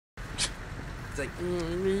like,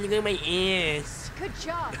 look at my ass. Good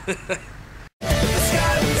job. The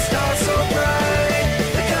sky will start so bright,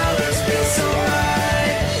 the colors feel so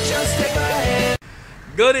right. Just take my hand.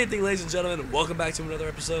 Good evening, ladies and gentlemen, and welcome back to another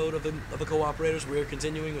episode of the Cooperators. We're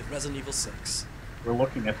continuing with Resident Evil 6. We're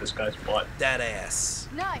looking at this guy's butt. That ass.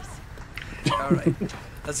 Nice. All right,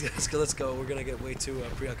 let's go. We're gonna get way too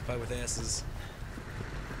preoccupied with asses.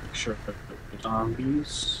 Sure.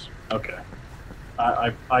 Zombies. Okay.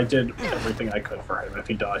 I did everything I could for him. If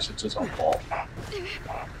he dies, it's his own fault.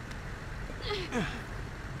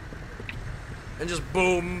 And just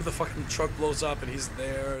boom, the fucking truck blows up, and he's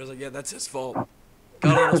there. It's like, yeah, that's his fault.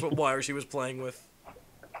 God knows what wire she was playing with.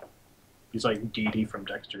 He's like Dee Dee from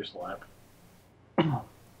Dexter's Lab. I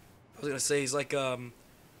was gonna say he's like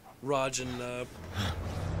Raj and no,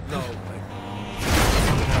 like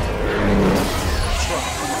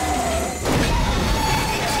Truck.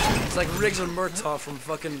 It's like Riggs and Murtaugh from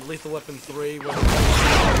fucking Lethal Weapon 3 where the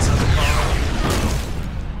outside the car.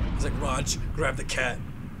 He's like, Raj, grab the cat.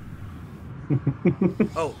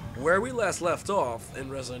 Oh, where we last left off in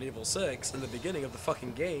Resident Evil 6, in the beginning of the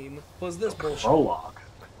fucking game, was this bullshit. Prologue.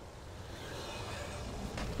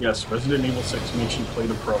 Yes, Resident Evil 6 makes you play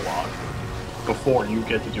the prologue before you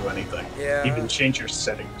get to do anything. Yeah. You can change your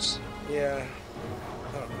settings. Yeah.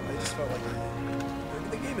 I don't know, I just felt like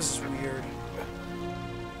the game is just weird.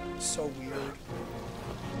 So weird.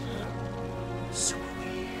 So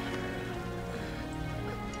weird.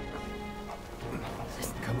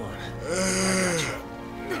 Come on.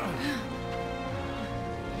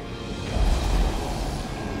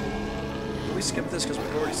 We skipped this because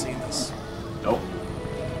we've already seen this. Nope.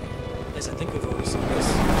 At least I think we've already seen this.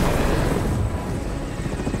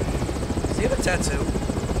 Does he have a tattoo?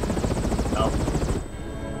 No.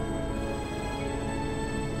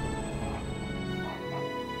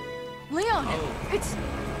 Leon, it's...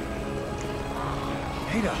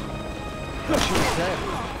 Ada! No, she was dead.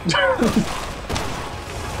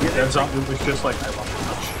 Yeah, that zombie was just like, I love you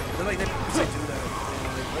much. They're like, they do that.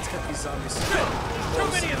 Like, let's get these zombies. Too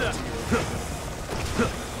many of them!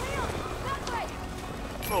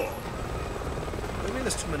 What do you mean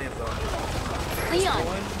there's too many of them?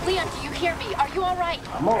 Leon, do you hear me? Are you all right?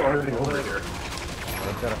 I'm already over here.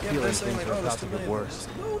 I've got a Yeah, but feeling they're saying things like, are oh, there's about to too get many of worse.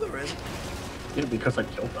 them. No, there isn't. Yeah, because I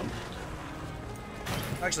killed them.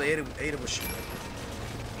 Actually, Ada was shooting.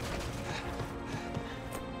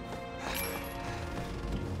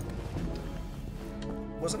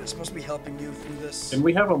 Wasn't it supposed to be helping you through this? Can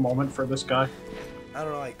we have a moment for this guy? I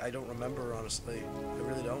don't know, I don't remember, honestly. I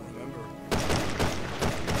really don't remember.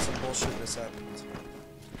 Some bullshit has happened.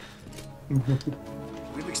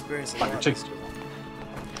 We've experienced a Fire lot. chase.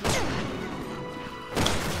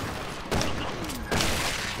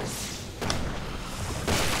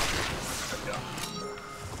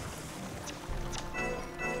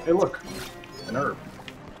 Hey, look. An herb.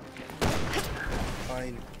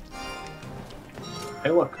 Fine. Hey,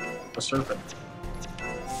 look. A serpent.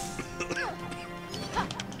 There we go.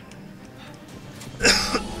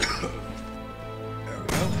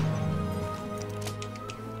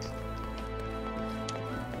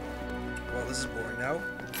 Well, this is boring now.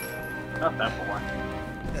 Not that boring.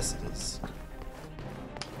 Yes, it is.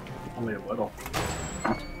 Only a little.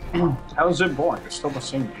 How is it boring? It's still the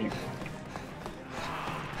same game.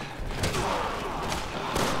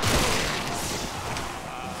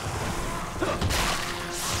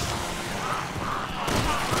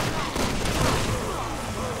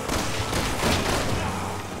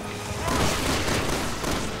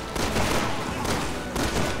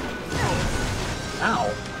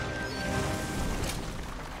 Ow.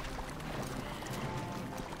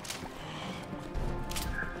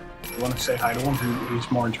 You want to say hi to him?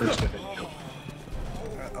 He's more interested in you.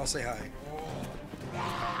 I'll say hi.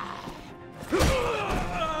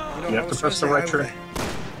 You have to press the right trigger.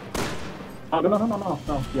 Oh,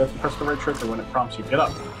 no. You have to press the right trigger when it prompts you. Get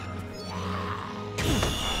up.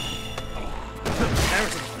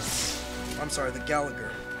 I'm sorry, the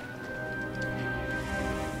Gallagher.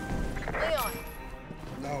 Leon,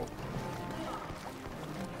 No.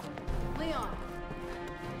 Leon.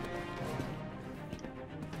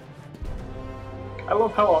 I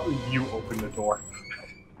love how you open the door.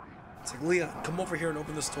 It's like, Leon, come over here and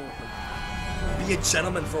open this door. Be a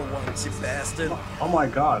gentleman for once, you bastard. Oh my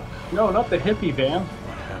god. No, not the hippie van.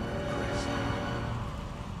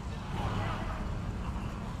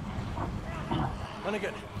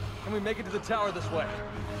 Hunnigan, can we make it to the tower this way?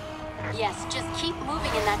 Yes, just keep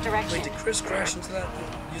moving in that direction. Wait, did Chris crash into that?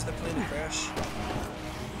 Use that plane to crash?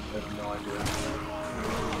 I have no idea.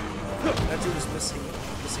 That dude is missing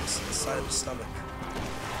the side of his stomach.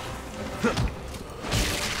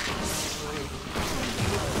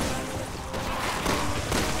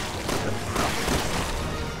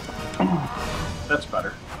 That's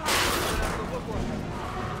better.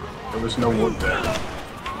 There was no wood there.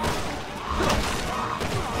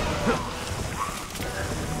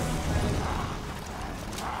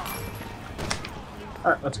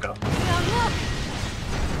 Alright, let's go.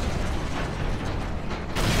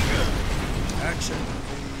 Action.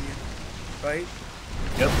 Right?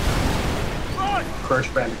 Yep. Crash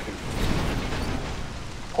Bandicoot.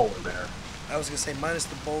 Polar bear. I was gonna say minus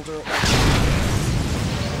the boulder.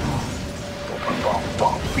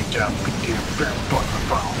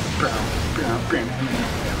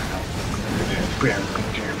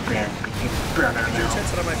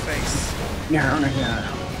 Tits out of my face.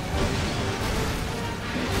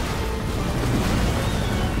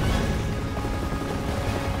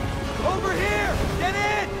 Over here! Get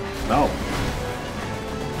in! No.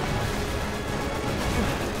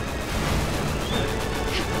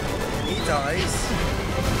 He dies.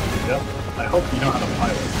 Yep. I hope you know how to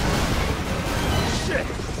pilot. Shit.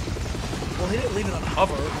 Well, he didn't leave it on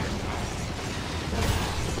hover.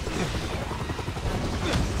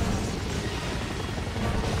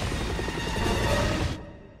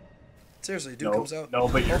 Seriously, dude comes out. No,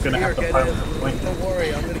 but you're Over gonna here, have to get pilot in. the plane. Don't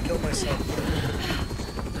worry, I'm gonna kill myself.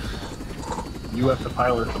 You have to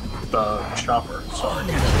pilot the chopper. Sorry.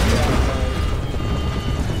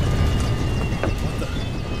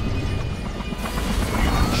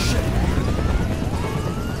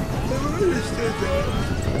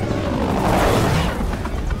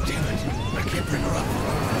 Damn it, I can't bring her up.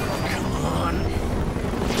 Come on.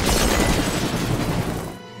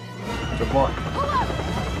 Good luck.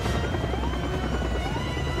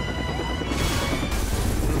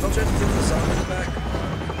 Don't you have to do the zombie in the back?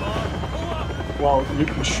 Well, you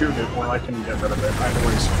can shoot it, or I can get rid of it. Either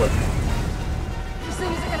way, split. This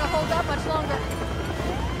thing isn't gonna hold up much longer.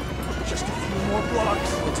 Just a few more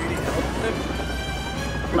blocks. Well, do you need help with him?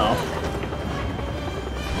 No.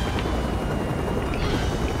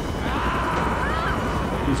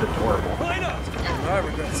 He's adorable. I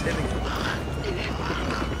regret hitting him.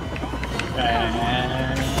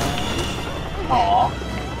 And... Aw.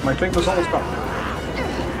 My thing was almost done.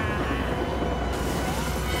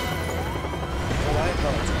 Well, I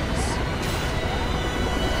apologize.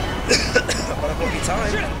 But it won't be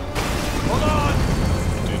time. Hold on!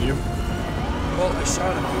 Did you? Well, I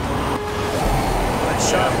shot him. I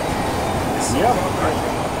shot him. It's so Yep. far out the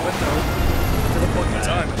window. To the point in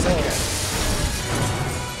time, it's all.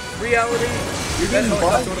 Reality. You that didn't buy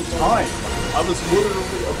helicopter the would've blown time. I was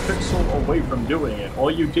literally a pixel away from doing it.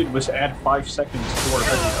 All you did was add 5 seconds to our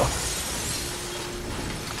video.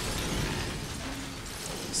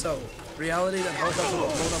 So, reality, that helicopter would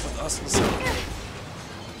have blown up with us inside.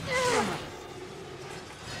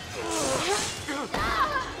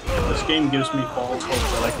 This game gives me false hope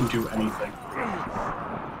that I can do anything.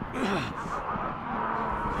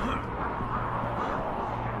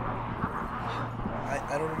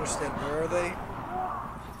 I don't understand. Where are they?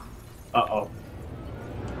 Uh-oh.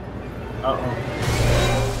 Uh-oh.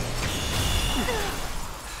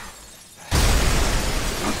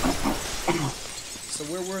 So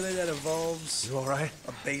where were they that evolves You alright?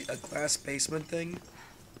 a glass basement thing?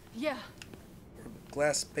 Yeah.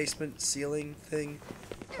 Glass basement ceiling thing?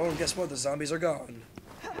 Oh, and guess what? The zombies are gone.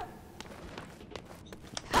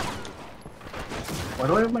 Why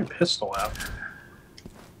do I have my pistol out?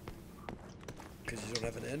 Because you don't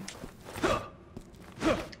have an in?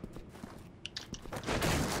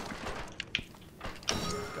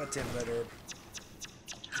 Goddamn red herb.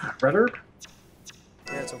 Red herb?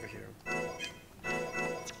 Yeah, it's over here.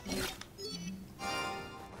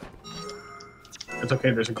 It's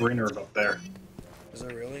okay, there's a green herb up there. Is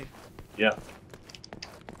there really? Yeah.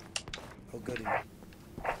 Oh, goody.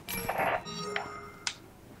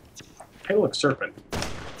 Hey, look, serpent.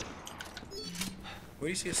 Where do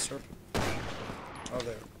you see a serpent? Oh,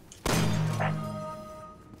 there.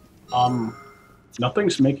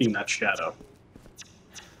 Nothing's making that shadow.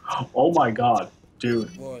 Oh my god,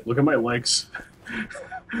 dude. What? Look at my legs.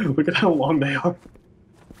 Look at how long they are.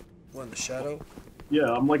 What, in the shadow?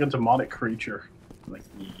 Yeah, I'm like a demonic creature.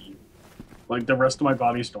 Like the rest of my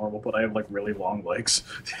body's normal, but I have like really long legs.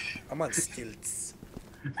 I'm on stilts.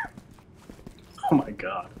 Oh my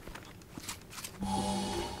god.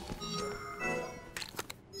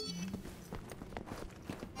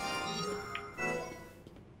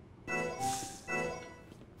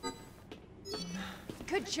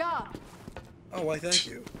 Good job. Oh, why, thank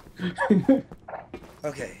you.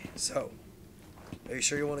 Okay, so. Are you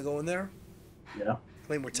sure you want to go in there? Yeah.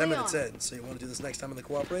 I mean, we're 10 minutes Leon. in, so you want to do this next time on the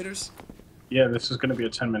Cooperators? Yeah, this is gonna be a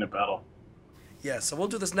 10-minute battle. Yeah, so we'll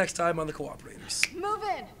do this next time on the Cooperators. Move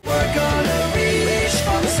in. We're gonna be